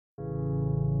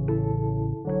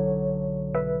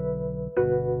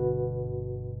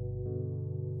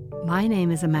My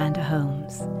name is Amanda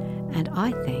Holmes, and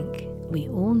I think we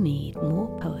all need more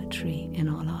poetry in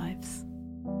our lives.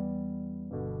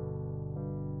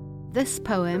 This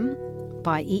poem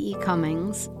by E.E.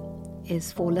 Cummings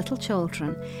is for little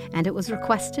children, and it was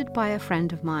requested by a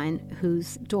friend of mine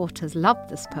whose daughters loved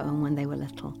this poem when they were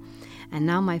little. And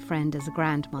now my friend is a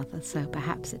grandmother, so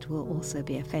perhaps it will also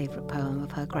be a favourite poem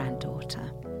of her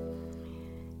granddaughter.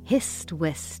 Hist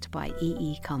Whist by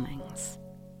E.E. Cummings.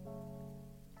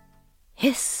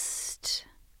 Hist,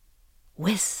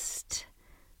 whist,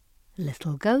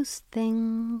 little ghost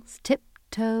things,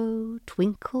 tiptoe,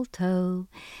 twinkle-toe,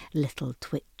 little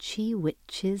twitchy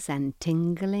witches and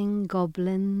tingling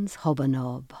goblins,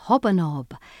 hob-a-nob,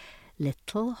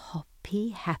 little hoppy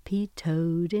happy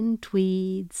toad in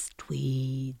tweeds,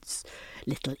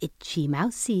 little itchy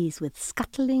mousies with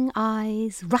scuttling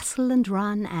eyes, rustle and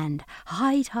run and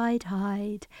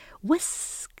hide,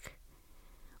 whisk,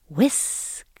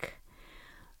 whisk.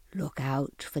 Look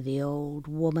out for the old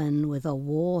woman with a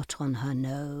wart on her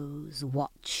nose.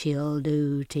 What she'll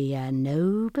do to you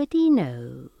nobody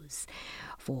knows,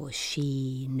 for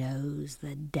she knows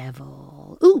the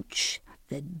devil. Ooch,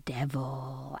 the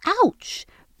devil. Ouch,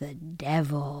 the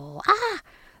devil. Ah,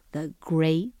 the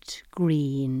great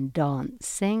green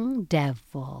dancing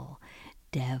devil.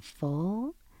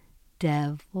 Devil,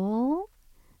 devil,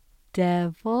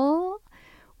 devil.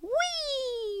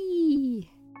 Whee!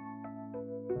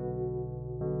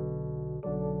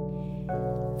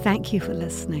 Thank you for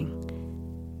listening.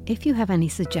 If you have any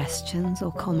suggestions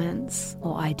or comments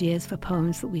or ideas for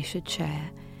poems that we should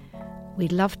share,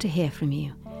 we'd love to hear from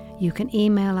you. You can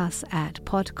email us at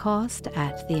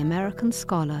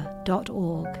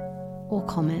podcast@theamericanscholar.org or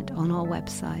comment on our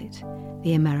website,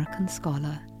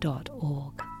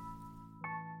 theamericanscholar.org.